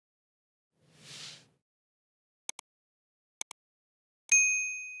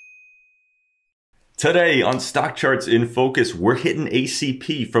Today on Stock Charts in Focus, we're hitting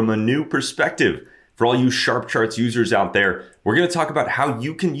ACP from a new perspective. For all you SharpCharts users out there, we're going to talk about how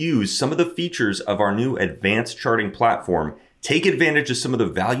you can use some of the features of our new advanced charting platform, take advantage of some of the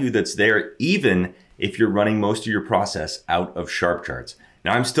value that's there, even if you're running most of your process out of SharpCharts.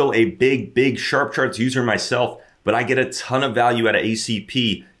 Now, I'm still a big SharpCharts user myself, but I get a ton of value out of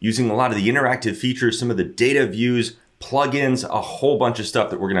ACP using a lot of the interactive features, some of the data views, plugins, a whole bunch of stuff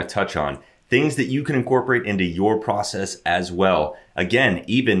that we're going to touch on. Things that you can incorporate into your process as well. Again,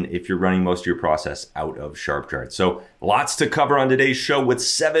 even if you're running most of your process out of SharpCharts. So lots to cover on today's show with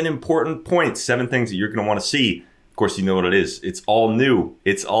 7 important points, 7 things that you're going to want to see. Of course, you know what it is. It's all new.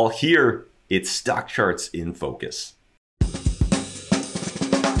 It's all here. It's Stock Charts in Focus.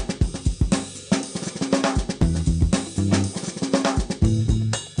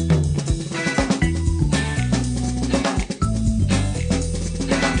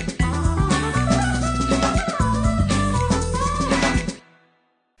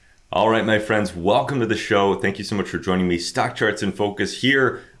 All right, my friends, welcome to the show. Thank you so much for joining me. Stock Charts in Focus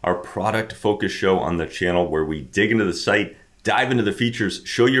here, our product focus show on the channel where we dig into the site, dive into the features,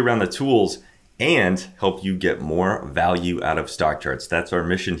 show you around the tools, and help you get more value out of Stock Charts. That's our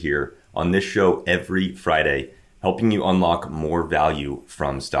mission here on this show every Friday, helping you unlock more value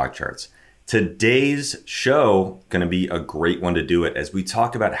from Stock Charts. Today's show going to be a great one to do it as we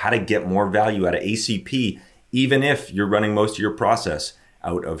talk about how to get more value out of ACP, even if you're running most of your process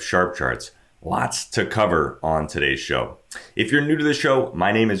out of SharpCharts. Lots to cover on today's show. If you're new to the show,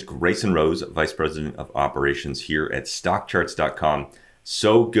 my name is Grayson Roze, Vice President of Operations here at StockCharts.com.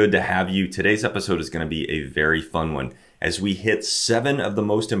 So good to have you. Today's episode is going to be a very fun one as we hit 7 of the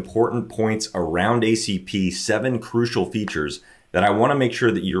most important points around ACP, 7 crucial features that I want to make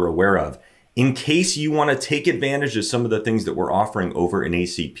sure that you're aware of in case you want to take advantage of some of the things that we're offering over in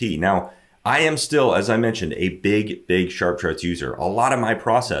ACP. Now, I am still, as I mentioned, a big SharpCharts user. A lot of my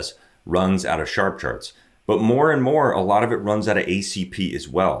process runs out of SharpCharts, but more and more, a lot of it runs out of ACP as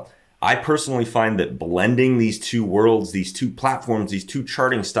well. I personally find that blending these two worlds, these two platforms, these two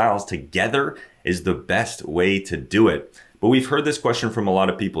charting styles together is the best way to do it. But we've heard this question from a lot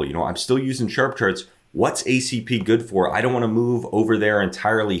of people. You know, I'm still using SharpCharts. What's ACP good for? I don't want to move over there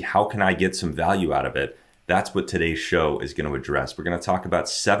entirely. How can I get some value out of it? That's what today's show is going to address. We're going to talk about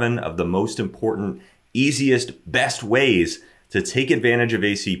 7 of the most important, easiest, best ways to take advantage of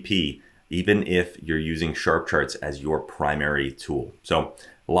ACP, even if you're using SharpCharts as your primary tool. So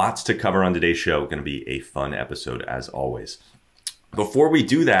lots to cover on today's show. Going to be a fun episode as always. Before we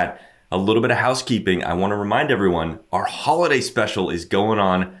do that, a little bit of housekeeping. I want to remind everyone our holiday special is going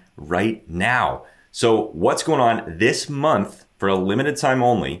on right now. So what's going on this month for a limited time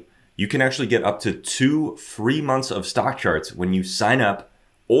only? You can actually get up to 2 free months of Stock Charts when you sign up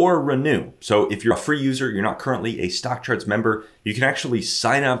or renew. So if you're a free user, you're not currently a Stock Charts member, you can actually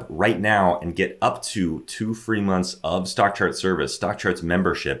sign up right now and get up to 2 free months of Stock Charts service, Stock Charts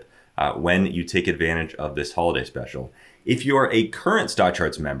membership, when you take advantage of this holiday special. If you are a current Stock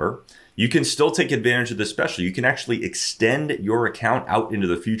Charts member, you can still take advantage of this special. You can actually extend your account out into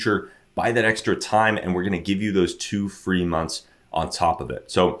the future, buy that extra time, and we're going to give you those 2 free months on top of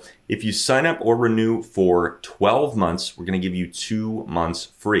it. So if you sign up or renew for 12 months, we're going to give you 2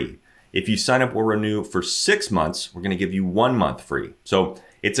 months free. If you sign up or renew for 6 months, we're going to give you 1 month free. So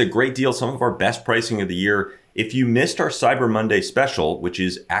it's a great deal, some of our best pricing of the year. If you missed our Cyber Monday special, which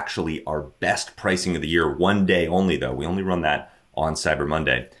is actually our best pricing of the year, 1 day only though, we only run that on Cyber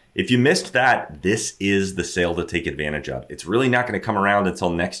Monday. If you missed that, this is the sale to take advantage of. It's really not going to come around until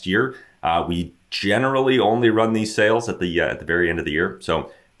next year. We generally only run these sales at the very end of the year. So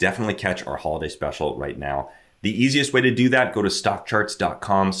definitely catch our holiday special right now. The easiest way to do that, go to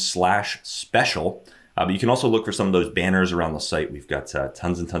stockcharts.com/special. But you can also look for some of those banners around the site. We've got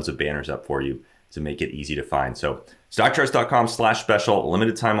tons and tons of banners up for you to make it easy to find. So stockcharts.com/special,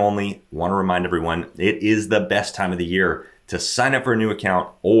 limited time only. Want to remind everyone, it is the best time of the year to sign up for a new account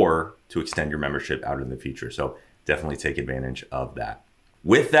or to extend your membership out in the future. So definitely take advantage of that.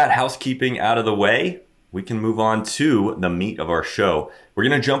 With that housekeeping out of the way, we can move on to the meat of our show. We're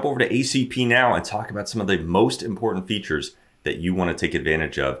going to jump over to ACP now and talk about some of the most important features that you want to take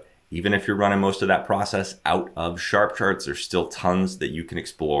advantage of. Even if you're running most of that process out of SharpCharts, there's still tons that you can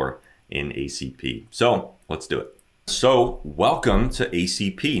explore in ACP. So let's do it. So welcome to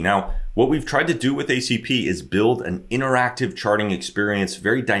ACP. Now, what we've tried to do with ACP is build an interactive charting experience,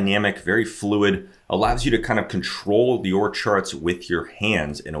 very dynamic, very fluid, allows you to kind of control your charts with your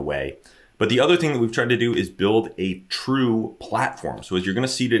hands in a way. But the other thing that we've tried to do is build a true platform. So as you're going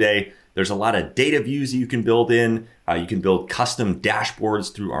to see today, there's a lot of data views that you can build in. You can build custom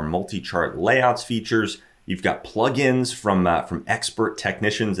dashboards through our multi-chart layouts features. You've got plugins from expert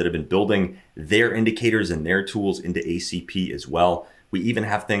technicians that have been building their indicators and their tools into ACP as well. We even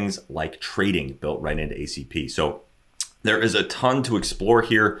have things like trading built right into ACP. So there is a ton to explore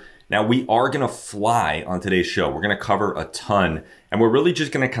here. Now we are gonna fly on today's show. We're gonna cover a ton, and we're really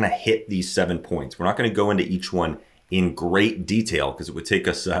just gonna kind of hit these 7 points. We're not gonna go into each one in great detail because it would take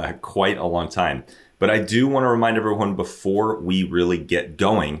us quite a long time. But I do wanna remind everyone before we really get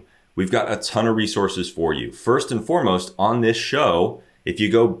going, we've got a ton of resources for you. First and foremost, on this show, if you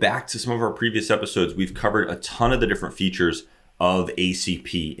go back to some of our previous episodes, we've covered a ton of the different features of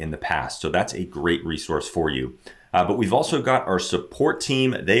ACP in the past. So that's a great resource for you. But we've also got our support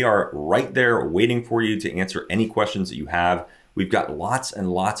team. They are right there waiting for you to answer any questions that you have. We've got lots and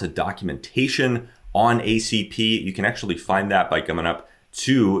lots of documentation on ACP. You can actually find that by coming up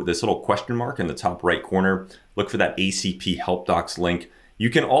to this little question mark in the top right corner. Look for that ACP Help Docs link. You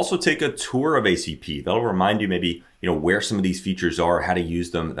can also take a tour of ACP. That'll remind you maybe where some of these features are, how to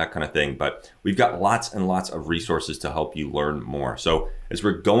use them, that kind of thing. But we've got lots and lots of resources to help you learn more. So as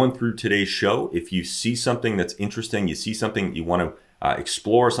we're going through today's show, if you see something that's interesting, you see something that you want to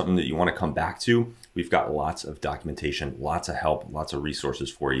explore, something that you want to come back to, we've got lots of documentation, lots of help, lots of resources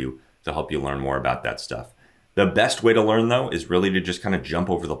for you to help you learn more about that stuff. The best way to learn though is really to just kind of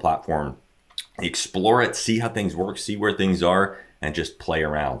jump over the platform, explore it, see how things work, see where things are, and just play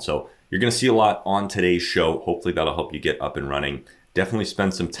around. So you're gonna see a lot on today's show. Hopefully that'll help you get up and running. Definitely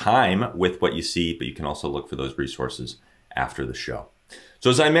spend some time with what you see, but you can also look for those resources after the show. So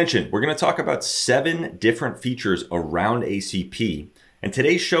as I mentioned, we're gonna talk about 7 different features around ACP. And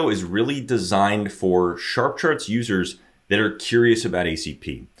today's show is really designed for SharpCharts users that are curious about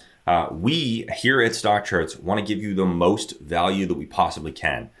ACP. We here at StockCharts wanna give you the most value that we possibly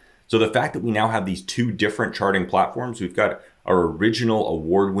can. So the fact that we now have these 2 different charting platforms, we've got our original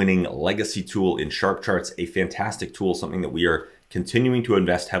award-winning legacy tool in SharpCharts, a fantastic tool, something that we are continuing to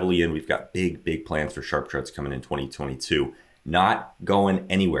invest heavily in. We've got big plans for SharpCharts coming in 2022. Not going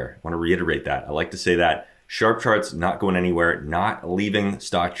anywhere. I want to reiterate that. I like to say that. SharpCharts not going anywhere, not leaving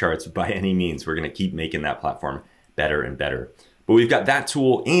StockCharts by any means. We're going to keep making that platform better and better. But we've got that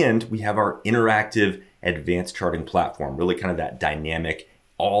tool, and we have our interactive advanced charting platform, really kind of that dynamic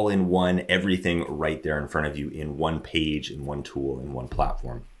all-in-one, everything right there in front of you in one page, in one tool, in one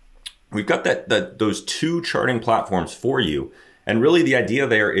platform. We've got those 2 charting platforms for you. And really the idea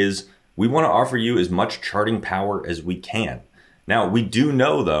there is we want to offer you as much charting power as we can. Now, we do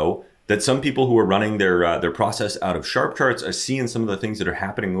know though, that some people who are running their process out of SharpCharts are seeing some of the things that are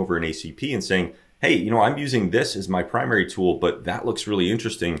happening over in ACP and saying, hey, I'm using this as my primary tool, but that looks really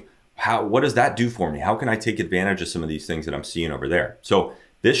interesting. What does that do for me? How can I take advantage of some of these things that I'm seeing over there? So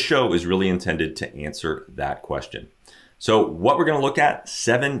this show is really intended to answer that question. So what we're going to look at,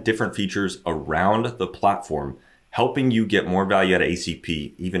 7 different features around the platform, helping you get more value out of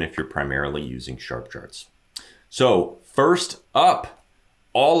ACP, even if you're primarily using SharpCharts. So first up,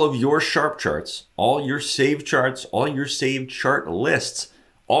 all of your SharpCharts, all your saved charts, all your saved chart lists,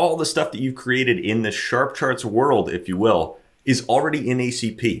 all the stuff that you've created in the SharpCharts world, if you will, is already in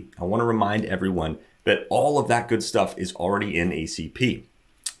ACP. I want to remind everyone that all of that good stuff is already in ACP.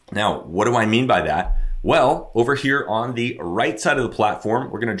 Now, what do I mean by that? Well, over here on the right side of the platform,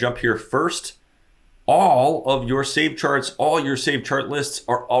 we're going to jump here first. All of your saved charts, all your saved chart lists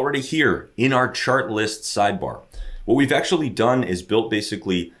are already here in our chart list sidebar. What we've actually done is built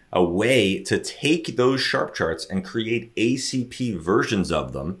basically a way to take those SharpCharts and create ACP versions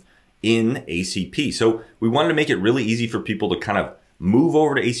of them in ACP. So we wanted to make it really easy for people to kind of move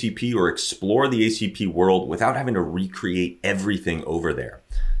over to ACP or explore the ACP world without having to recreate everything over there.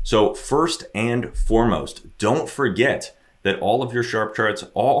 So first and foremost, don't forget that all of your SharpCharts,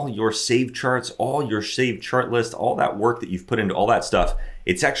 all your saved charts, all your saved chart lists, all that work that you've put into all that stuff,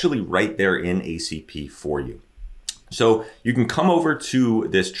 it's actually right there in ACP for you. So you can come over to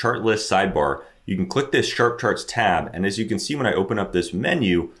this chart list sidebar, you can click this SharpCharts tab, and as you can see when I open up this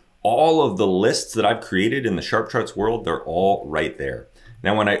menu, all of the lists that I've created in the SharpCharts world, they're all right there.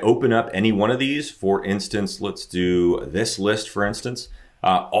 Now when I open up any one of these, for instance, let's do this list for instance,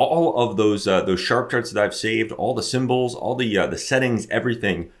 all of those SharpCharts that I've saved, all the symbols, all the settings,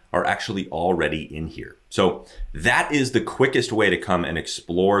 everything are actually already in here. So that is the quickest way to come and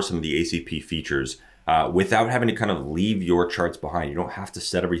explore some of the ACP features without having to kind of leave your charts behind. You don't have to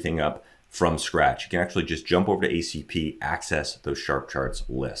set everything up from scratch. You can actually just jump over to ACP, access those SharpCharts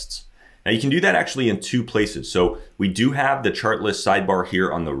lists. Now you can do that actually in 2 places. So we do have the chart list sidebar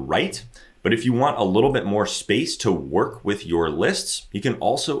here on the right, But if you want a little bit more space to work with your lists, you can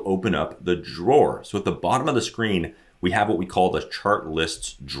also open up the drawer. So at the bottom of the screen, we have what we call the chart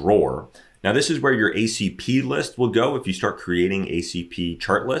lists drawer. Now this is where your ACP list will go if you start creating ACP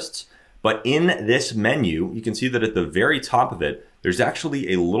chart lists. But in this menu, you can see that at the very top of it, there's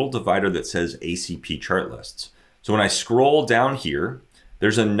actually a little divider that says ACP chart lists. So when I scroll down here,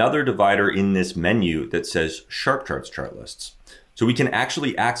 there's another divider in this menu that says SharpCharts chart lists. So we can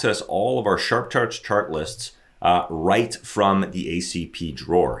actually access all of our SharpCharts chart lists right from the ACP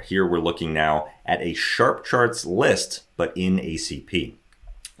drawer. Here we're looking now at a SharpCharts list, but in ACP.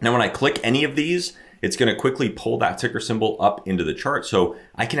 Now when I click any of these, it's going to quickly pull that ticker symbol up into the chart. So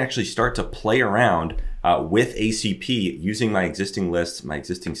I can actually start to play around with ACP using my existing lists, my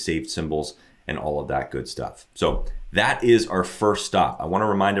existing saved symbols, and all of that good stuff. So that is our first stop. I want to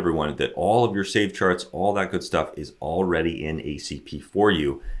remind everyone that all of your saved charts, all that good stuff is already in ACP for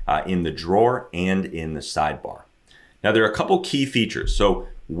you in the drawer and in the sidebar. Now there are a couple key features. So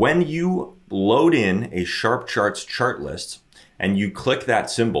when you load in a SharpCharts chart list, and you click that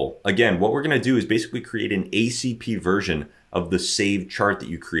symbol, again, what we're gonna do is basically create an ACP version of the saved chart that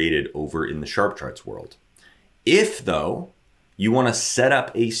you created over in the SharpCharts world. If though, you wanna set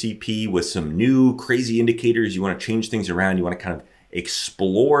up ACP with some new crazy indicators, you wanna change things around, you wanna kind of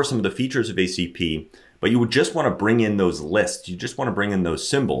explore some of the features of ACP, but you would just wanna bring in those lists, you just wanna bring in those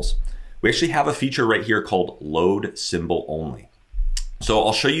symbols, we actually have a feature right here called Load Symbol Only. So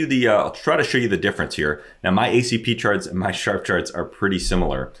I'll show you I'll try to show you the difference here. Now my ACP charts and my SharpCharts are pretty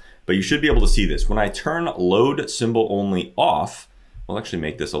similar, but you should be able to see this. When I turn Load Symbol Only off, we'll actually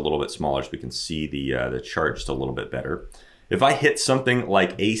make this a little bit smaller so we can see the chart just a little bit better. If I hit something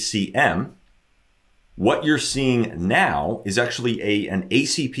like ACM, what you're seeing now is actually an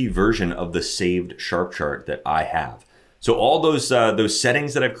ACP version of the saved SharpChart that I have. So all those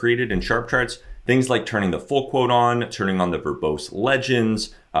settings that I've created in SharpCharts, things like turning the full quote on, turning on the verbose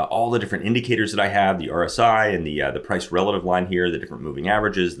legends, all the different indicators that I have, the RSI and the price relative line here, the different moving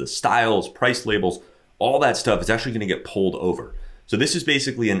averages, the styles, price labels, all that stuff is actually going to get pulled over. So this is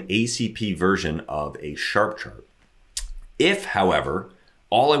basically an ACP version of a SharpChart. If, however,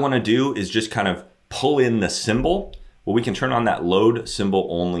 all I want to do is just kind of pull in the symbol, well, we can turn on that Load Symbol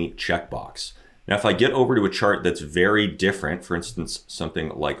Only checkbox. Now, if I get over to a chart that's very different, for instance, something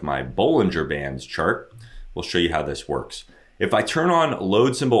like my Bollinger Bands chart, we'll show you how this works. If I turn on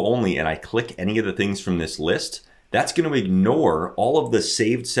Load Symbol Only and I click any of the things from this list, that's going to ignore all of the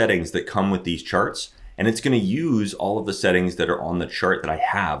saved settings that come with these charts, and it's going to use all of the settings that are on the chart that I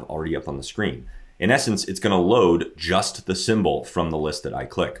have already up on the screen. In essence, it's going to load just the symbol from the list that I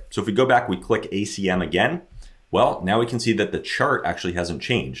click. So if we go back, we click ACM again, well, now we can see that the chart actually hasn't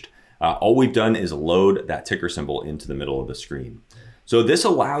changed. All we've done is load that ticker symbol into the middle of the screen. So this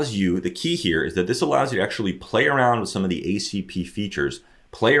allows you, the key here is that this allows you to actually play around with some of the ACP features,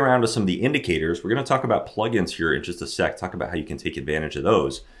 play around with some of the indicators. We're going to talk about plugins here in just a sec, talk about how you can take advantage of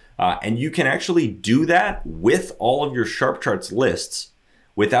those. And you can actually do that with all of your SharpCharts lists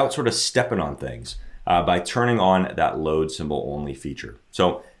without sort of stepping on things by turning on that Load Symbol Only feature.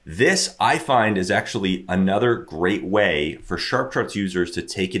 So this, I find, is actually another great way for SharpCharts users to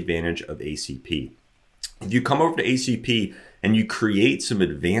take advantage of ACP. If you come over to ACP and you create some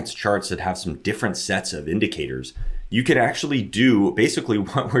advanced charts that have some different sets of indicators, you can actually do basically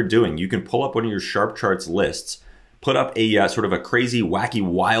what we're doing. You can pull up one of your SharpCharts lists, put up a sort of a crazy, wacky,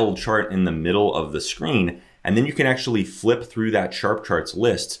 wild chart in the middle of the screen, and then you can actually flip through that SharpCharts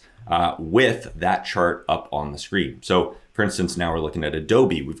list with that chart up on the screen. So for instance, now we're looking at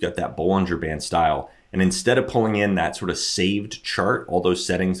Adobe. We've got that Bollinger Band style. And instead of pulling in that sort of saved chart, all those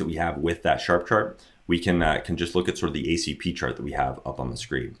settings that we have with that SharpChart, we can just look at sort of the ACP chart that we have up on the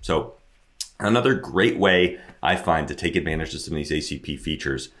screen. So another great way I find to take advantage of some of these ACP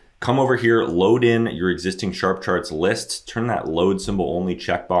features. Come over here, load in your existing SharpCharts lists, turn that Load Symbol Only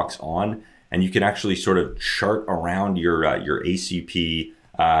checkbox on, and you can actually sort of chart around your ACP,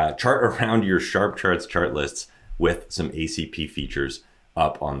 chart around your SharpCharts chart lists with some ACP features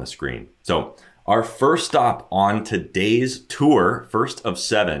up on the screen. So our first stop on today's tour, first of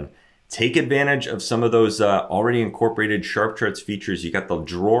 7, take advantage of some of those already incorporated SharpCharts features. You got the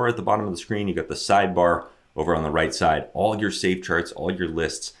drawer at the bottom of the screen, you got the sidebar over on the right side. All your saved charts, all your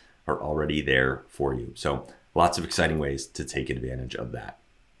lists are already there for you. So lots of exciting ways to take advantage of that.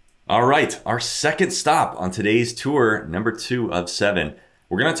 All right, our second stop on today's tour, number 2 of 7,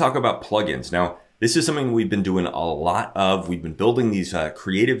 we're gonna talk about plugins. Now, this is something we've been doing a lot of. We've been building these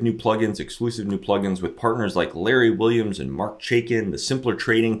creative new plugins, exclusive new plugins with partners like Larry Williams and Mark Chaikin, the Simpler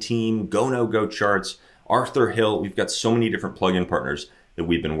Trading team, Go No Go Charts, Arthur Hill. We've got so many different plugin partners that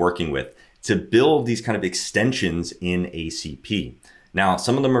we've been working with. to build these kind of extensions in ACP. Now,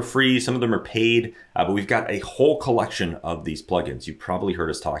 some of them are free, some of them are paid, but we've got a whole collection of these plugins. You've probably heard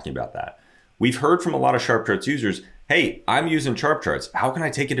us talking about that. We've heard from a lot of SharpCharts users, hey, I'm using SharpCharts. How can I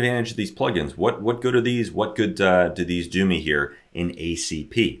take advantage of these plugins? What good are these? What good do these do me here in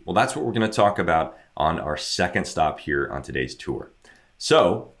ACP? Well, that's what we're going to talk about on our second stop here on today's tour.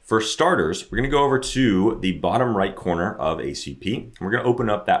 So for starters, we're going to go over to the bottom right corner of ACP, and we're going to open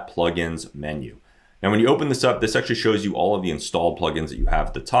up that plugins menu. Now, when you open this up, this actually shows you all of the installed plugins that you have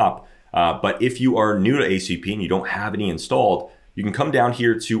at the top. But if you are new to ACP and you don't have any installed, you can come down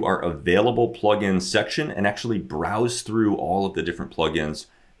here to our available plugins section and actually browse through all of the different plugins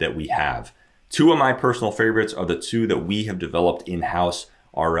that we have. Two of my personal favorites are the two that we have developed in-house.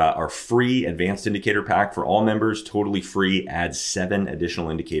 Our free advanced indicator pack for all members, totally free, adds 7 additional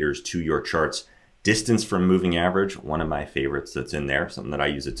indicators to your charts. Distance from moving average, one of my favorites that's in there, something that I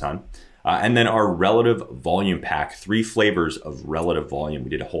use a ton. And then our relative volume pack, 3 flavors of relative volume. We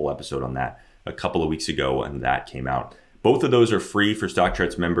did a whole episode on that a couple of weeks ago and that came out. Both of those are free for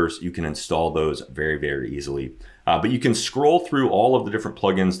StockCharts members. You can install those very, very easily. But you can scroll through all of the different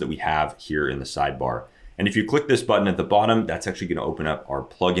plugins that we have here in the sidebar. And if you click this button at the bottom, that's actually going to open up our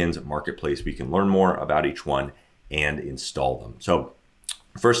plugins marketplace. We can learn more about each one and install them. So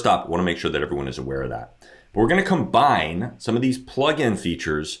first up, I want to make sure that everyone is aware of that. But we're going to combine some of these plugin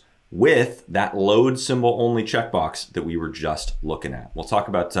features with that load symbol only checkbox that we were just looking at. We'll talk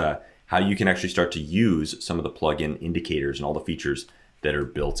about how you can actually start to use some of the plugin indicators and all the features that are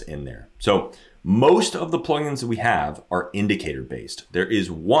built in there. So most of the plugins that we have are indicator based. There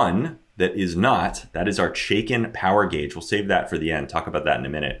is one that is not, that is our Chaikin power gauge. We'll save that for the end, talk about that in a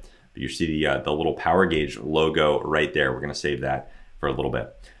minute. But you see the little power gauge logo right there. We're gonna save that for a little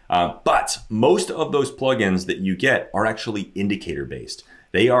bit. But most of those plugins that you get are actually indicator based.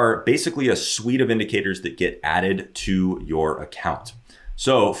 They are basically a suite of indicators that get added to your account.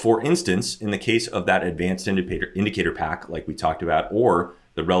 So for instance, in the case of that advanced indicator pack, like we talked about, or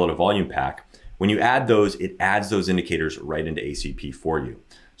the relative volume pack, when you add those, it adds those indicators right into ACP for you.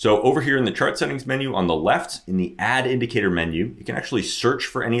 So over here in the chart settings menu on the left, in the add indicator menu, you can actually search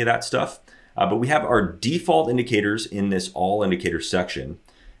for any of that stuff. But we have our default indicators in this all indicators section.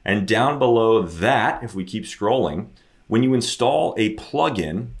 And down below that, if we keep scrolling, when you install a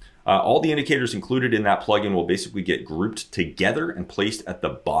plugin, all the indicators included in that plugin will basically get grouped together and placed at the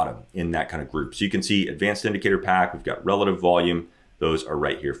bottom in that kind of group. So you can see advanced indicator pack, we've got relative volume, those are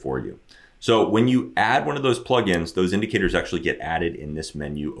right here for you. So when you add one of those plugins, those indicators actually get added in this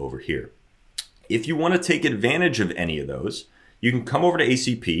menu over here. If you want to take advantage of any of those, you can come over to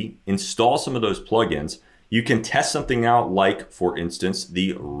ACP, install some of those plugins. You can test something out like, for instance,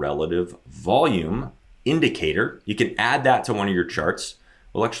 the relative volume indicator. You can add that to one of your charts.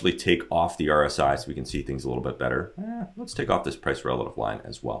 We'll actually take off the RSI so we can see things a little bit better. Let's take off this price relative line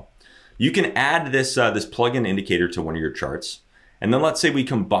as well. You can add this plugin indicator to one of your charts. And then let's say we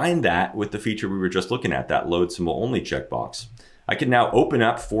combine that with the feature we were just looking at, that load symbol only checkbox. I can now open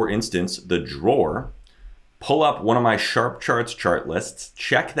up, for instance, the drawer, pull up one of my SharpCharts chart lists,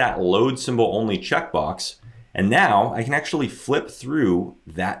 check that load symbol only checkbox, and now I can actually flip through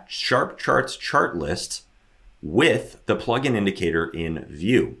that SharpCharts chart list with the plugin indicator in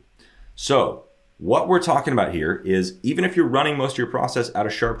view. So what we're talking about here is even if you're running most of your process out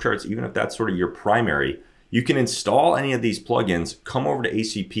of SharpCharts, even if that's sort of your primary, you can install any of these plugins, come over to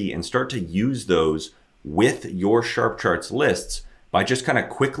ACP and start to use those with your SharpCharts lists by just kind of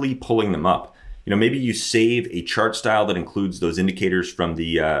quickly pulling them up. You know, maybe you save a chart style that includes those indicators from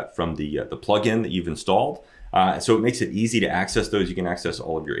the plugin that you've installed. So it makes it easy to access those. You can access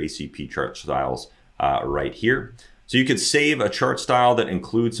all of your ACP chart styles right here. So you could save a chart style that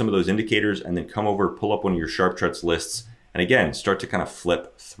includes some of those indicators and then come over, pull up one of your SharpCharts lists, and again, start to kind of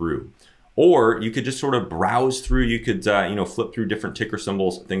flip through. Or you could just sort of browse through. You could flip through different ticker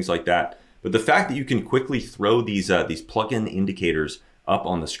symbols, things like that. But the fact that you can quickly throw these plugin indicators up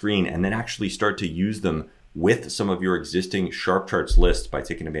on the screen and then actually start to use them with some of your existing SharpCharts lists by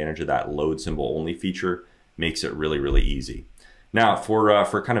taking advantage of that load symbol only feature makes it really, really easy. Now,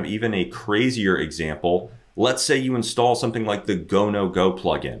 for kind of even a crazier example, let's say you install something like the Go No Go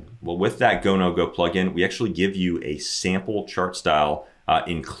plugin. Well, with that Go No Go plugin, we actually give you a sample chart style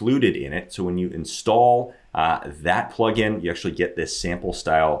included in it. So when you install that plugin, you actually get this sample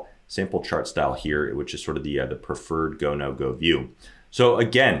chart style here, which is sort of the preferred Go No Go view. So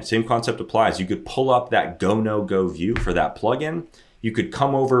again, same concept applies. You could pull up that Go No Go view for that plugin. You could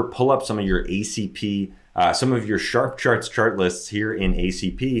come over, pull up some of your ACP, some of your SharpCharts chart lists here in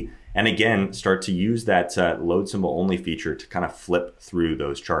ACP, and again, start to use that load symbol only feature to kind of flip through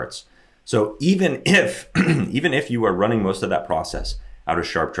those charts. So even if, even if you are running most of that process out of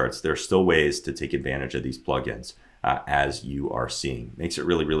SharpCharts, there are still ways to take advantage of these plugins as you are seeing. Makes it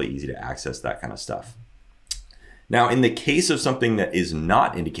really, really easy to access that kind of stuff. Now, in the case of something that is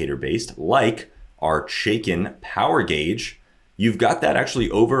not indicator-based, like our Chaikin power gauge, you've got that actually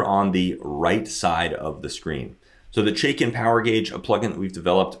over on the right side of the screen. So the Chaikin power gauge, a plugin that we've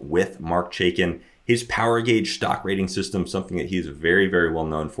developed with Mark Chaikin, his power gauge stock rating system, something that he's very, very well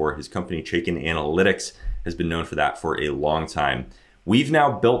known for. His company Chaikin Analytics has been known for that for a long time. We've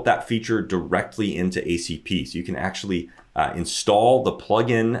now built that feature directly into ACP. So you can actually install the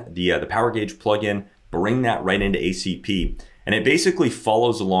plugin, the power gauge plugin, bring that right into ACP. And it basically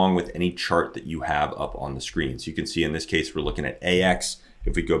follows along with any chart that you have up on the screen. So you can see in this case, we're looking at AX.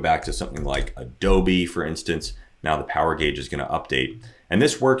 If we go back to something like Adobe, for instance, now the power gauge is going to update. And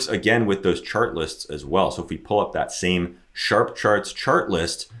this works again with those chart lists as well. So if we pull up that same SharpCharts chart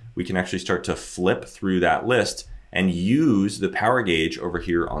list, we can actually start to flip through that list and use the power gauge over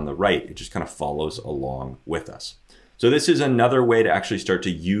here on the right. It just kind of follows along with us. So this is another way to actually start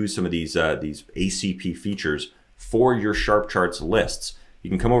to use some of these ACP features for your SharpCharts lists. You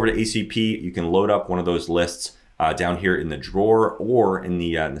can come over to ACP, you can load up one of those lists down here in the drawer or in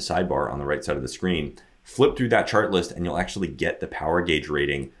the sidebar on the right side of the screen. Flip through that chart list and you'll actually get the power gauge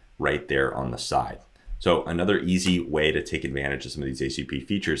rating right there on the side. So another easy way to take advantage of some of these ACP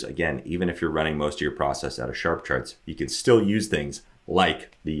features. Again, even if you're running most of your process out of SharpCharts, you can still use things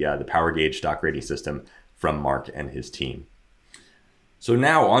like the power gauge stock rating system from Mark and his team. So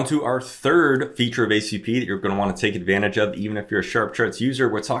now onto our third feature of ACP that you're going to want to take advantage of, even if you're a SharpCharts user.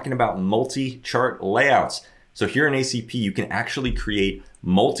 We're talking about multi-chart layouts. So here in ACP, you can actually create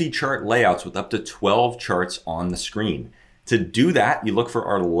multi-chart layouts with up to 12 charts on the screen. To do that, you look for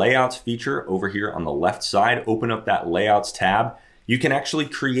our layouts feature over here on the left side, open up that layouts tab. You can actually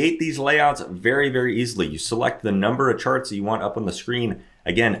create these layouts very, very easily. You select the number of charts that you want up on the screen,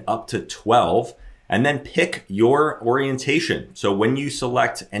 again, up to 12, and then pick your orientation. So when you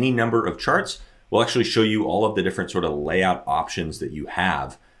select any number of charts, we'll actually show you all of the different sort of layout options that you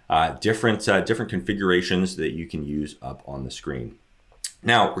have, different configurations that you can use up on the screen.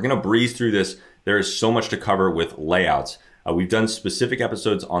 Now, we're gonna breeze through this. There is so much to cover with layouts. We've done specific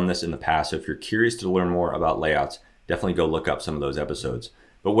episodes on this in the past, so if you're curious to learn more about layouts, definitely go look up some of those episodes.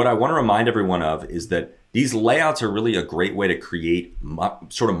 But what I want to remind everyone of is that these layouts are really a great way to create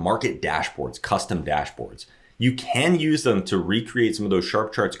sort of market dashboards, custom dashboards. You can use them to recreate some of those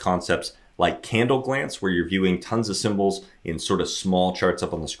SharpCharts concepts like candle glance, where you're viewing tons of symbols in sort of small charts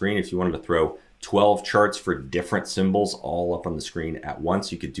up on the screen. If you wanted to throw 12 charts for different symbols all up on the screen at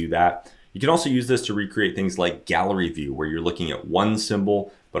once, you could do that. You can also use this to recreate things like gallery view, where you're looking at one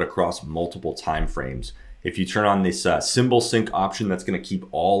symbol, but across multiple time frames. If you turn on this symbol sync option, that's going to keep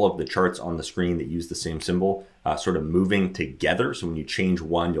all of the charts on the screen that use the same symbol sort of moving together. So when you change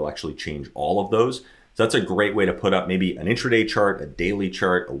one, you'll actually change all of those. So that's a great way to put up maybe an intraday chart, a daily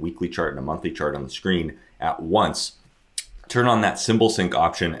chart, a weekly chart, and a monthly chart on the screen at once. Turn on that symbol sync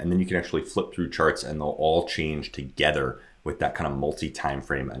option, and then you can actually flip through charts and they'll all change together with that kind of multi-time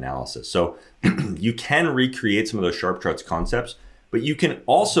frame analysis. So you can recreate some of those SharpCharts concepts, but you can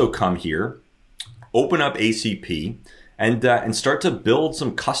also come here, open up ACP, and start to build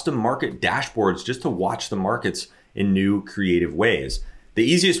some custom market dashboards just to watch the markets in new creative ways. The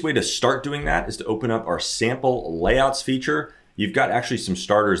easiest way to start doing that is to open up our sample layouts feature. You've got actually some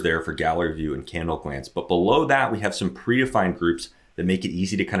starters there for gallery view and candle glance, but below that we have some predefined groups that make it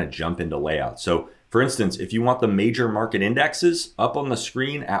easy to kind of jump into layouts. So for instance, if you want the major market indexes up on the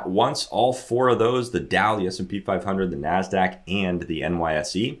screen at once, all four of those, the Dow, the S&P 500, the NASDAQ, and the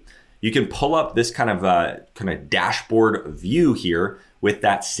NYSE, you can pull up this kind of dashboard view here with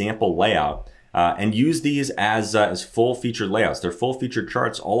that sample layout and use these as full featured layouts. They're full featured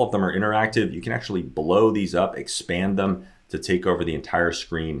charts. All of them are interactive. You can actually blow these up, expand them to take over the entire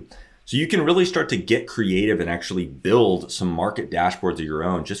screen. So you can really start to get creative and actually build some market dashboards of your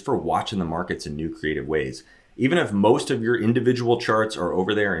own just for watching the markets in new creative ways. Even if most of your individual charts are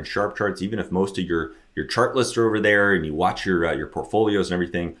over there in SharpCharts, even if most of your chart lists are over there and you watch your portfolios and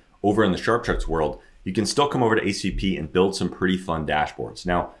everything over in the SharpCharts world, you can still come over to ACP and build some pretty fun dashboards.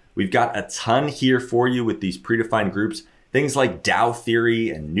 Now, we've got a ton here for you with these predefined groups, things like Dow theory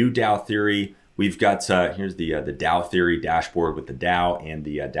and new Dow theory. We've got, here's the Dow theory dashboard with the Dow and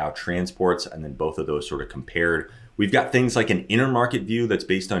the Dow transports, and then both of those sort of compared. We've got things like an intermarket view that's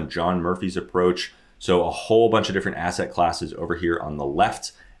based on John Murphy's approach. So a whole bunch of different asset classes over here on the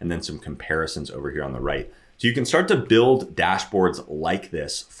left, and then some comparisons over here on the right. So you can start to build dashboards like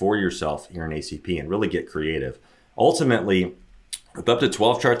this for yourself here in ACP and really get creative. Ultimately, With up to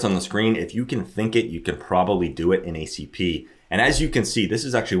 12 charts on the screen, if you can think it, you can probably do it in ACP. And as you can see, this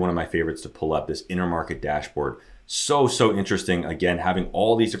is actually one of my favorites to pull up, this intermarket dashboard. So interesting. Again, having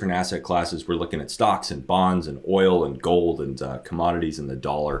all these different asset classes. We're looking at stocks and bonds and oil and gold and commodities and the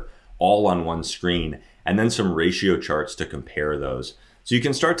dollar all on one screen, and then some ratio charts to compare those. So you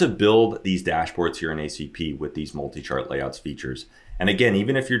can start to build these dashboards here in ACP with these multi-chart layouts features. And again,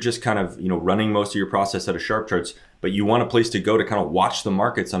 even if you're just kind of, running most of your process out of SharpCharts, but you want a place to go to kind of watch the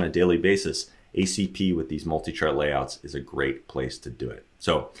markets on a daily basis, ACP with these multi-chart layouts is a great place to do it.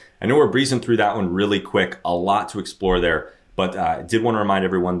 So I know we're breezing through that one really quick, a lot to explore there, but I did want to remind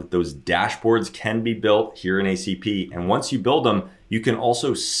everyone that those dashboards can be built here in ACP. And once you build them, you can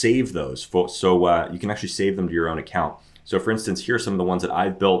also save those. So you can actually save them to your own account. So for instance, here are some of the ones that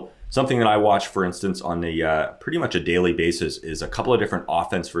I've built. Something that I watch, for instance, on a pretty much a daily basis is a couple of different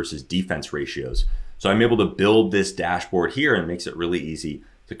offense versus defense ratios. So I'm able to build this dashboard here, and it makes it really easy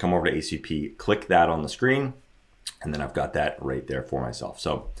to come over to ACP, click that on the screen, and then I've got that right there for myself.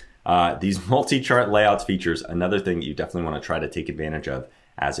 So these multi-chart layouts features, another thing that you definitely want to try to take advantage of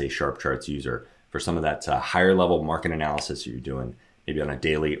as a SharpCharts user for some of that higher level market analysis that you're doing, maybe on a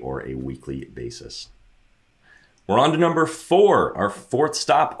daily or a weekly basis. We're on to number 4, our 4th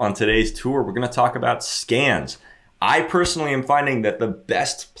stop on today's tour. We're going to talk about scans. I personally am finding that the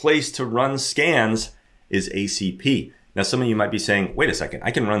best place to run scans is ACP. Now, some of you might be saying, wait a second,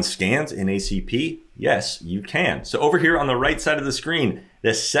 I can run scans in ACP? Yes, you can. So over here on the right side of the screen,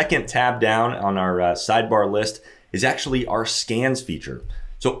 the second tab down on our sidebar list is actually our scans feature.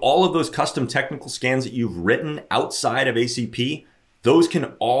 So all of those custom technical scans that you've written outside of ACP, those can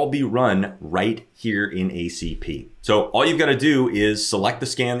all be run right here in ACP. So all you've got to do is select the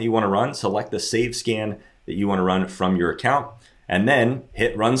scan that you want to run, select the save scan that you want to run from your account, and then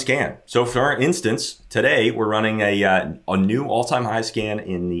hit run scan. So for our instance, today we're running a new all-time high scan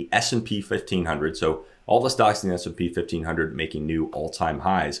in the S&P 1500. So all the stocks in the S&P 1500 making new all-time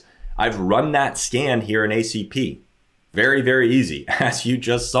highs. I've run that scan here in ACP. Very easy, as you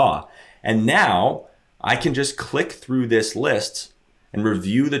just saw. And now I can just click through this list and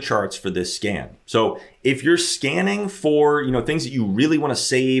review the charts for this scan. So if you're scanning for things that you really want to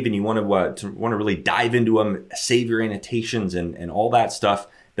save and you want to really dive into them, save your annotations and all that stuff,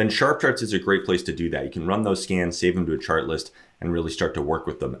 then SharpCharts is a great place to do that. You can run those scans, save them to a chart list, and really start to work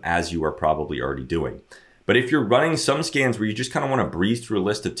with them as you are probably already doing. But if you're running some scans where you just kind of want to breeze through a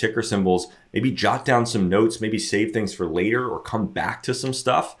list of ticker symbols, maybe jot down some notes, maybe save things for later or come back to some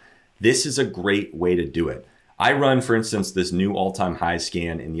stuff, this is a great way to do it. I run, for instance, this new all-time high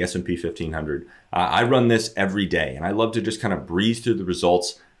scan in the S&P 1500. I run this every day, and I love to just kind of breeze through the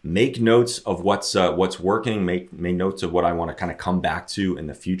results, make notes of what's working, make notes of what I want to kind of come back to in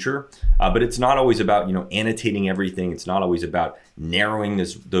the future. But it's not always about annotating everything. It's not always about narrowing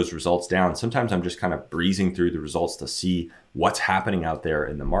those results down. Sometimes I'm just kind of breezing through the results to see what's happening out there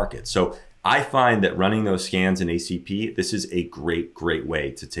in the market. So I find that running those scans in ACP, this is a great way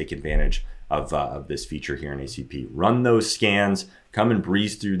to take advantage of this feature here in ACP. Run those scans, come and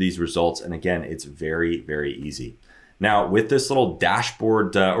breeze through these results. And again, it's very easy. Now with this little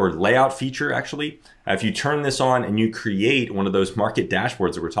dashboard or layout feature, actually, if you turn this on and you create one of those market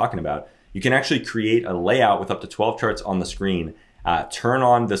dashboards that we're talking about, you can actually create a layout with up to 12 charts on the screen, turn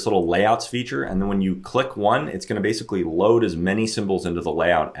on this little layouts feature. And then when you click one, it's gonna basically load as many symbols into the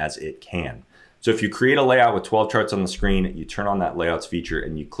layout as it can. So if you create a layout with 12 charts on the screen, you turn on that layouts feature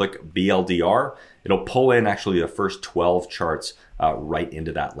and you click BLDR, it'll pull in actually the first 12 charts right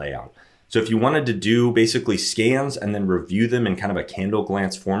into that layout. So if you wanted to do basically scans and then review them in kind of a candle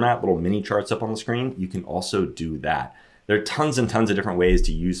glance format, little mini charts up on the screen, you can also do that. There are tons and tons of different ways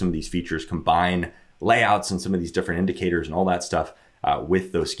to use some of these features, combine layouts and some of these different indicators and all that stuff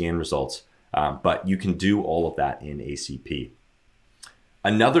with those scan results. But you can do all of that in ACP.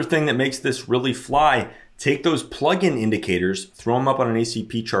 Another thing that makes this really fly, take those plugin indicators, throw them up on an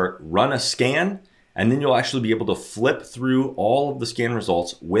ACP chart, run a scan, and then you'll actually be able to flip through all of the scan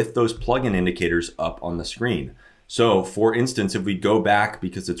results with those plugin indicators up on the screen. So for instance, if we go back,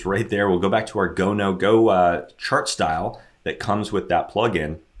 because it's right there, we'll go back to our go, no go chart style that comes with that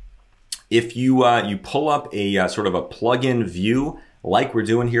plugin. If you pull up a sort of a plugin view, like we're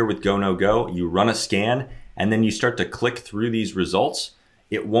doing here with go, no go, you run a scan, and then you start to click through these results,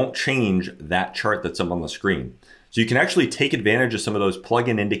 it won't change that chart that's up on the screen. So you can actually take advantage of some of those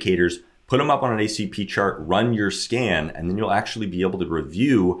plugin indicators, put them up on an ACP chart, run your scan, and then you'll actually be able to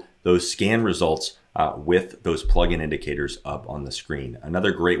review those scan results with those plugin indicators up on the screen.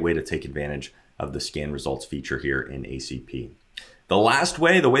 Another great way to take advantage of the scan results feature here in ACP. The last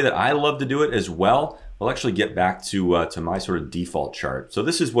way, the way that I love to do it as well, we'll actually get back to my sort of default chart. So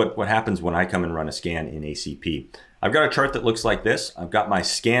this is what happens when I come and run a scan in ACP. I've got a chart that looks like this. I've got my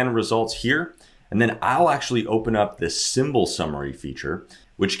scan results here, and then I'll actually open up this symbol summary feature,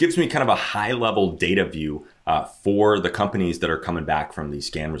 which gives me kind of a high level data view for the companies that are coming back from these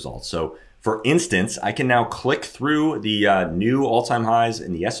scan results. So for instance, I can now click through the new all-time highs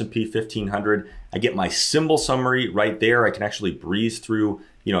in the S&P 1500. I get my symbol summary right there. I can actually breeze through,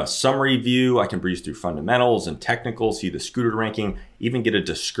 a summary view. I can breeze through fundamentals and technicals, see the scooter ranking, even get a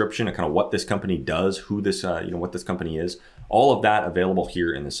description of kind of what this company does, who this, what this company is. All of that available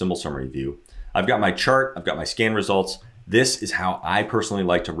here in the symbol summary view. I've got my chart. I've got my scan results. This is how I personally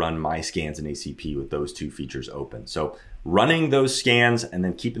like to run my scans in ACP with those two features open. So running those scans and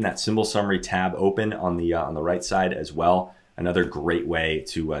then keeping that symbol summary tab open on the right side as well. Another great way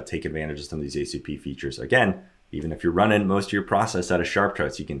to take advantage of some of these ACP features. Again, even if you're running most of your process out of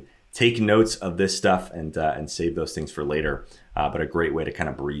SharpCharts, you can take notes of this stuff and save those things for later. But a great way to kind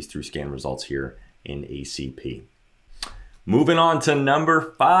of breeze through scan results here in ACP. Moving on to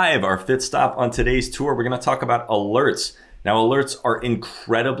number 5, our 5th stop on today's tour, we're going to talk about alerts. Now, alerts are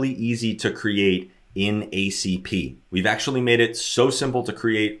incredibly easy to create in ACP. We've actually made it so simple to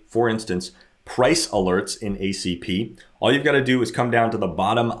create, for instance, price alerts in ACP. All you've got to do is come down to the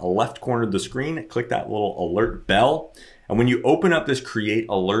bottom left corner of the screen, click that little alert bell. And when you open up this create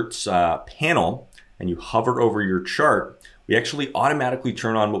alerts panel and you hover over your chart, we actually automatically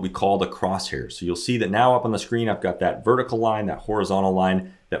turn on what we call the crosshairs. So you'll see that now up on the screen, I've got that vertical line, that horizontal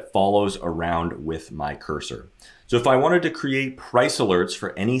line that follows around with my cursor. So if I wanted to create price alerts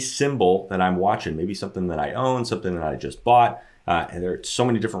for any symbol that I'm watching, maybe something that I own, something that I just bought, and there are so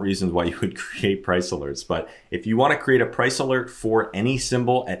many different reasons why you would create price alerts. But if you want to create a price alert for any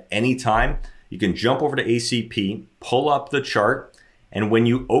symbol at any time, you can jump over to ACP, pull up the chart, and when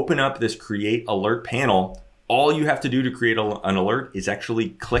you open up this create alert panel, all you have to do to create an alert is actually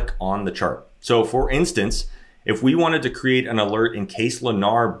click on the chart. So for instance, if we wanted to create an alert in case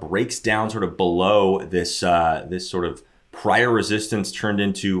Lennar breaks down sort of below this, this sort of prior resistance turned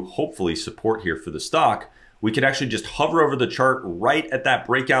into hopefully support here for the stock, we could actually just hover over the chart right at that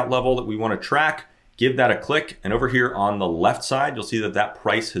breakout level that we want to track, give that a click, and over here on the left side, you'll see that that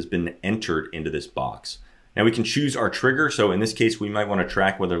price has been entered into this box. Now we can choose our trigger. So in this case, we might want to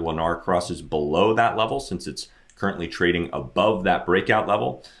track whether Lennar crosses below that level since it's currently trading above that breakout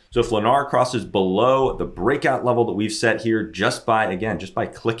level. So if Lennar crosses below the breakout level that we've set here just by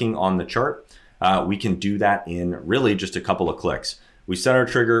clicking on the chart, we can do that in really just a couple of clicks. We set our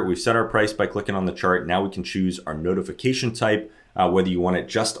trigger, we've set our price by clicking on the chart. Now we can choose our notification type, whether you want it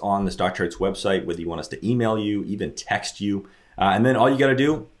just on the StockCharts website, whether you want us to email you, even text you. And then all you got to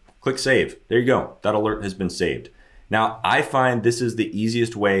do, click save. There you go. That alert has been saved. Now, I find this is the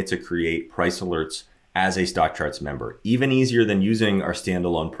easiest way to create price alerts as a StockCharts member, even easier than using our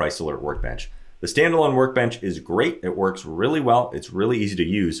standalone price alert workbench. The standalone workbench is great. It works really well. It's really easy to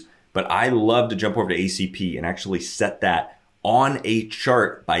use, but I love to jump over to ACP and actually set that on a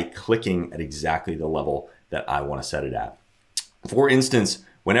chart by clicking at exactly the level that I want to set it at. For instance,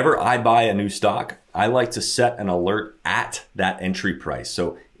 whenever I buy a new stock, I like to set an alert at that entry price.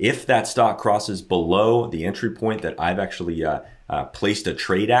 So if that stock crosses below the entry point that I've actually placed a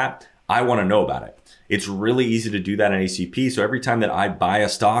trade at, I want to know about it. It's really easy to do that in ACP. So every time that I buy a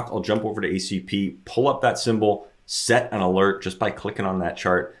stock, I'll jump over to ACP, pull up that symbol, set an alert just by clicking on that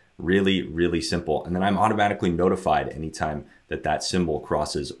chart. Really, really simple. And then I'm automatically notified anytime that that symbol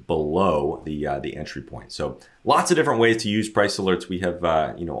crosses below the entry point. So lots of different ways to use price alerts. We have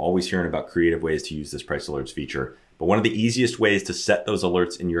always hearing about creative ways to use this price alerts feature. But one of the easiest ways to set those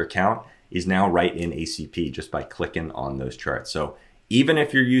alerts in your account is now right in ACP just by clicking on those charts. So even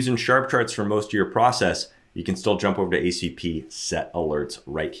if you're using SharpCharts for most of your process, you can still jump over to ACP, set alerts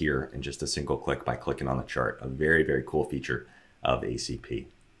right here in just a single click by clicking on the chart. A very, very cool feature of ACP.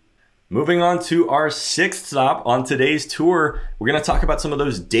 Moving on to our 6th stop on today's tour, we're going to talk about some of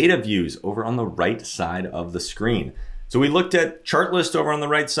those data views over on the right side of the screen. So we looked at ChartLists over on the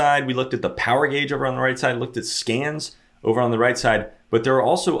right side, we looked at the power gauge over on the right side, looked at scans over on the right side, but there are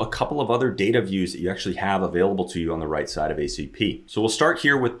also a couple of other data views that you actually have available to you on the right side of ACP. So we'll start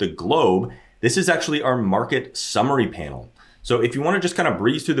here with the globe. This is actually our market summary panel. So if you want to just kind of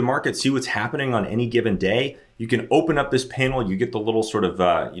breeze through the market, see what's happening on any given day, you can open up this panel. You get the little sort of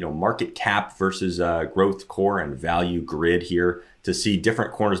market cap versus growth core and value grid here to see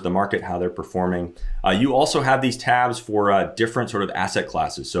different corners of the market, how they're performing. You also have these tabs for different sort of asset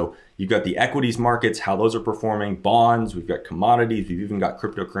classes. So you've got the equities markets, how those are performing, bonds, we've got commodities, we've even got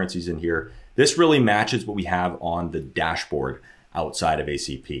cryptocurrencies in here. This really matches what we have on the dashboard outside of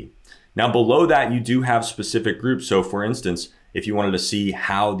ACP. Now below that, you do have specific groups. So for instance, if you wanted to see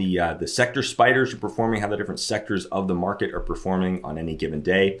how the sector spiders are performing, how the different sectors of the market are performing on any given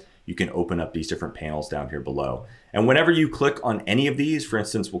day, you can open up these different panels down here below. And whenever you click on any of these, for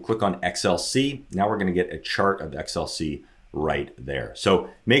instance, we'll click on XLC. Now we're going to get a chart of XLC right there. So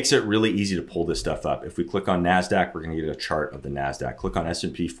makes it really easy to pull this stuff up. If we click on NASDAQ, we're going to get a chart of the NASDAQ. Click on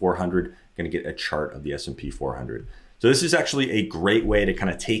S&P 400, going to get a chart of the S&P 400. So this is actually a great way to kind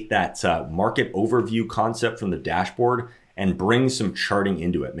of take that market overview concept from the dashboard and bring some charting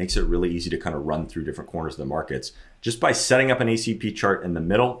into it. Makes it really easy to kind of run through different corners of the markets just by setting up an ACP chart in the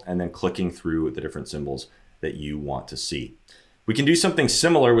middle and then clicking through the different symbols that you want to see. We can do something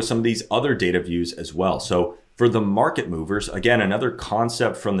similar with some of these other data views as well. So for the market movers, again, another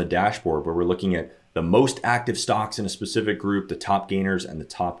concept from the dashboard where we're looking at the most active stocks in a specific group, the top gainers and the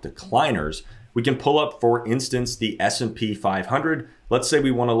top decliners. We can pull up, for instance, the S&P 500. Let's say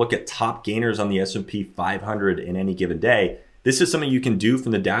we want to look at top gainers on the S&P 500 in any given day. This is something you can do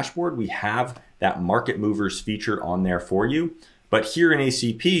from the dashboard. We have that market movers feature on there for you. But here in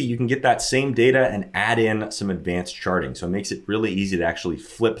ACP, you can get that same data and add in some advanced charting. So it makes it really easy to actually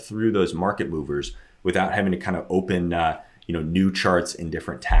flip through those market movers without having to kind of open new charts in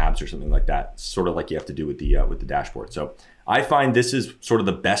different tabs or something like that, sort of like you have to do with the dashboard. So I find this is sort of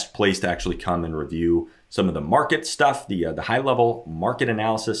the best place to actually come and review some of the market stuff, the high level market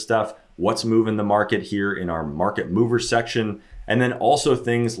analysis stuff, what's moving the market here in our market mover section, and then also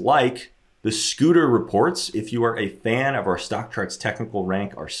things like the scooter reports. If you are a fan of our StockCharts technical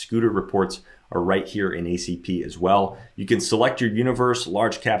rank, our scooter reports are right here in ACP as well. You can select your universe,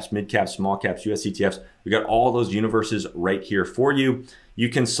 large caps, mid caps, small caps, US ETFs. We got all those universes right here for you. You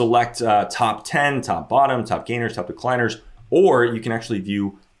can select top 10, top bottom, top gainers, top decliners, or you can actually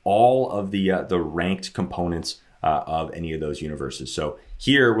view all of the ranked components of any of those universes. So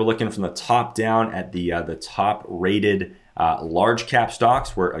here we're looking from the top down at the top rated large cap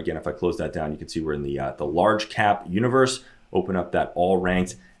stocks, where again, if I close that down, you can see we're in the large cap universe. Open up that all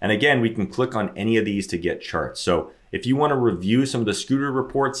ranked. And again, we can click on any of these to get charts. So if you want to review some of the scooter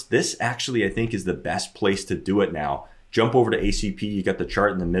reports, this actually, I think, is the best place to do it now. Jump over to ACP, you got the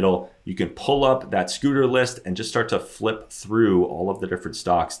chart in the middle. You can pull up that scooter list and just start to flip through all of the different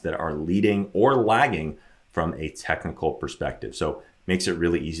stocks that are leading or lagging from a technical perspective. So makes it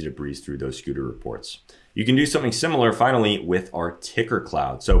really easy to breeze through those scooter reports. You can do something similar finally with our ticker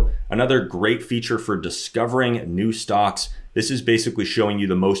cloud. So another great feature for discovering new stocks. This is basically showing you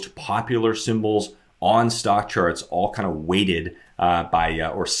the most popular symbols on StockCharts, all kind of weighted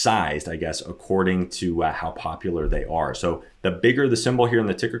or sized, I guess, according to how popular they are. So the bigger the symbol here in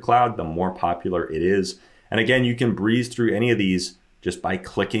the ticker cloud, the more popular it is. And again, you can breeze through any of these just by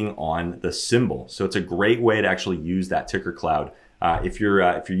clicking on the symbol. So it's a great way to actually use that ticker cloud. If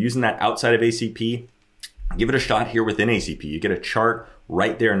you're using that outside of ACP, give it a shot here within ACP. You get a chart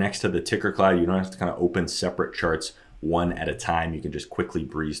right there next to the ticker cloud. You don't have to kind of open separate charts one at a time. You can just quickly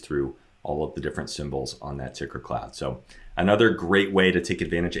breeze through all of the different symbols on that ticker cloud. So another great way to take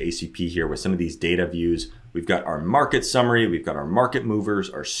advantage of ACP here with some of these data views. We've got our market summary, we've got our market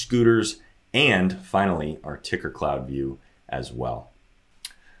movers, our scooters, and finally our ticker cloud view as well.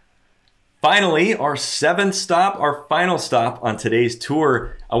 Finally, our seventh stop, our final stop on today's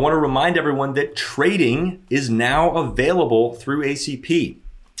tour, I want to remind everyone that trading is now available through ACP.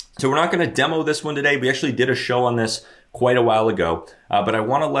 So we're not going to demo this one today. We actually did a show on this quite a while ago, but I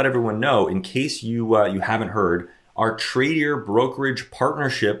want to let everyone know, in case you haven't heard, our Tradier brokerage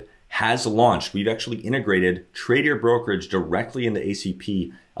partnership has launched. We've actually integrated Tradier brokerage directly into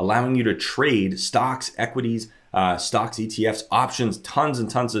ACP, allowing you to trade stocks, equities, stocks, ETFs, options, tons and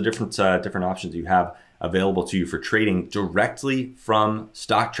tons of different options you have available to you for trading directly from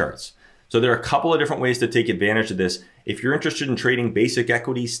StockCharts. So there are a couple of different ways to take advantage of this. If you're interested in trading basic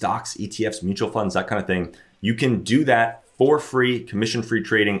equities, stocks, ETFs, mutual funds, that kind of thing, you can do that for free, commission-free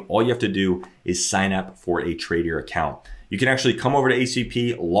trading. All you have to do is sign up for a Tradier account. You can actually come over to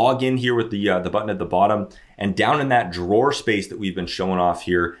ACP, log in here with the button at the bottom, and down in that drawer space that we've been showing off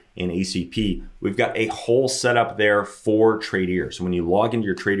here in ACP, we've got a whole setup there for Tradier. So when you log into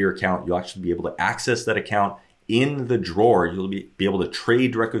your Tradier account, you'll actually be able to access that account in the drawer. You'll be able to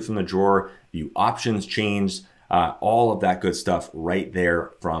trade directly from the drawer, view options change, all of that good stuff right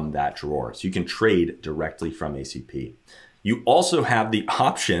there from that drawer. So you can trade directly from ACP. You also have the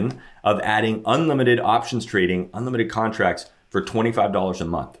option of adding unlimited options trading, unlimited contracts for $25 a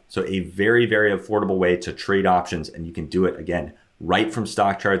month. So a very, very affordable way to trade options, and you can do it again right from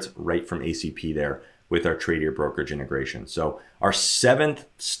StockCharts, right from ACP there with our Tradier brokerage integration. So our seventh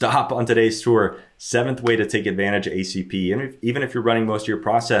stop on today's tour, seventh way to take advantage of ACP, and even if you're running most of your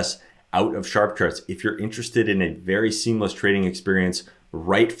process out of SharpCharts. If you're interested in a very seamless trading experience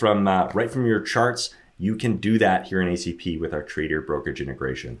right from your charts, you can do that here in ACP with our Trader brokerage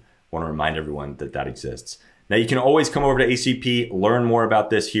integration. I want to remind everyone that that exists. Now you can always come over to ACP, learn more about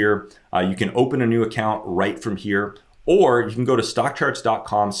this here. You can open a new account right from here, or you can go to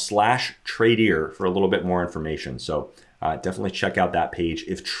stockcharts.com/tradeer for a little bit more information. So definitely check out that page.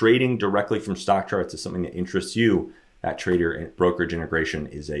 If trading directly from StockCharts is something that interests you, that Trader brokerage integration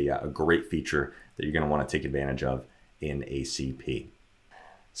is a great feature that you're going to want to take advantage of in ACP.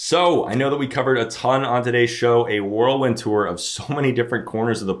 So I know that we covered a ton on today's show, a whirlwind tour of so many different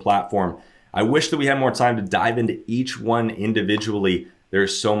corners of the platform. I wish that we had more time to dive into each one individually.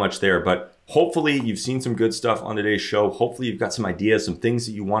 There's so much there, but hopefully you've seen some good stuff on today's show. Hopefully you've got some ideas, some things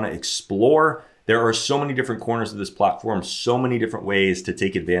that you want to explore. There are so many different corners of this platform, so many different ways to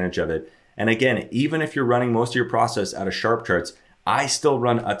take advantage of it. And again, even if you're running most of your process out of SharpCharts, I still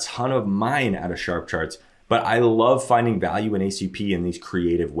run a ton of mine out of SharpCharts, but I love finding value in ACP in these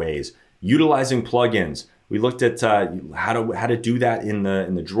creative ways. Utilizing plugins. We looked at how to do that in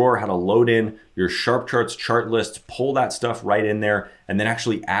the drawer, how to load in your SharpCharts chart list, pull that stuff right in there, and then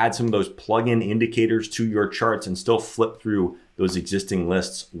actually add some of those plugin indicators to your charts and still flip through those existing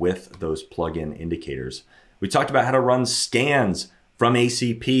lists with those plugin indicators. We talked about how to run scans from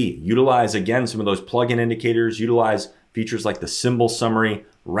ACP. Utilize, again, some of those plugin indicators. Utilize features like the symbol summary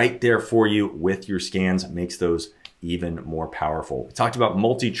right there for you with your scans. It makes those even more powerful. We talked about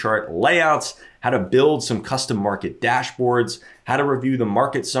multi-chart layouts, how to build some custom market dashboards, how to review the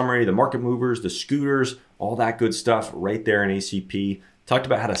market summary, the market movers, the scooters, all that good stuff right there in ACP. Talked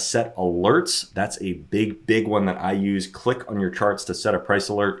about how to set alerts. That's a big one that I use. Click on your charts to set a price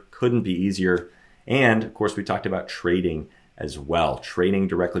alert. Couldn't be easier. And of course, we talked about trading as well. Trading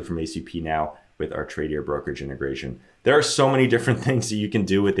directly from ACP now with our Trader brokerage integration. There are so many different things that you can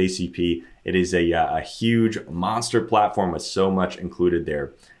do with ACP. It is a huge monster platform with so much included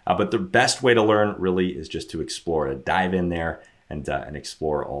there. But the best way to learn really is just to explore, to dive in there and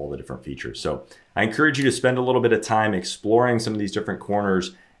explore all the different features. So I encourage you to spend a little bit of time exploring some of these different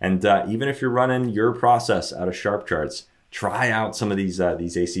corners. And even if you're running your process out of SharpCharts, try out some of these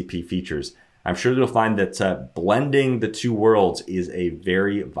ACP features. I'm sure you'll find that blending the two worlds is a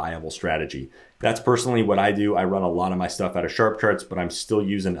very viable strategy. That's personally what I do. I run a lot of my stuff out of SharpCharts, but I'm still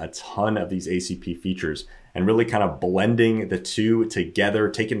using a ton of these ACP features and really kind of blending the two together,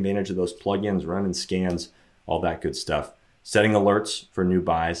 taking advantage of those plugins, running scans, all that good stuff. Setting alerts for new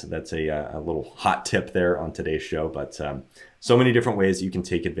buys. That's a little hot tip there on today's show, but so many different ways you can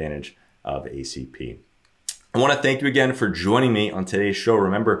take advantage of ACP. I want to thank you again for joining me on today's show.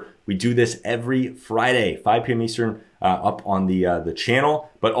 Remember, we do this every Friday, 5 p.m. Eastern, up on the channel,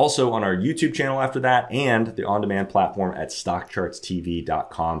 but also on our YouTube channel after that and the on-demand platform at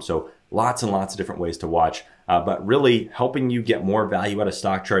StockChartsTV.com. So lots and lots of different ways to watch, but really helping you get more value out of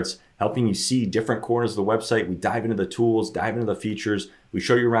StockCharts, helping you see different corners of the website. We dive into the tools, dive into the features. We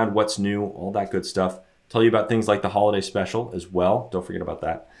show you around what's new, all that good stuff. Tell you about things like the holiday special as well. Don't forget about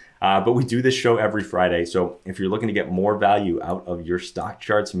that. But we do this show every Friday. So if you're looking to get more value out of your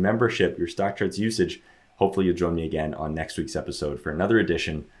StockCharts membership, your StockCharts usage, hopefully you'll join me again on next week's episode for another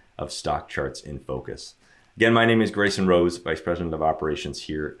edition of StockCharts in Focus. Again, my name is Grayson Roze, Vice President of Operations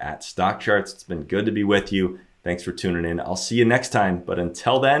here at StockCharts. It's been good to be with you. Thanks for tuning in. I'll see you next time. But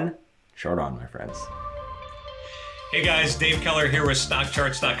until then, chart on, my friends. Hey guys, Dave Keller here with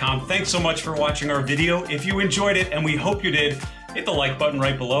StockCharts.com. Thanks so much for watching our video. If you enjoyed it, and we hope you did, hit the like button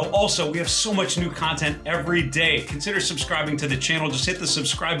right below. Also, we have so much new content every day. Consider subscribing to the channel. Just hit the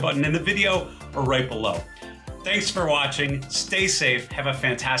subscribe button in the video or right below. Thanks for watching. Stay safe. Have a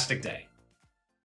fantastic day.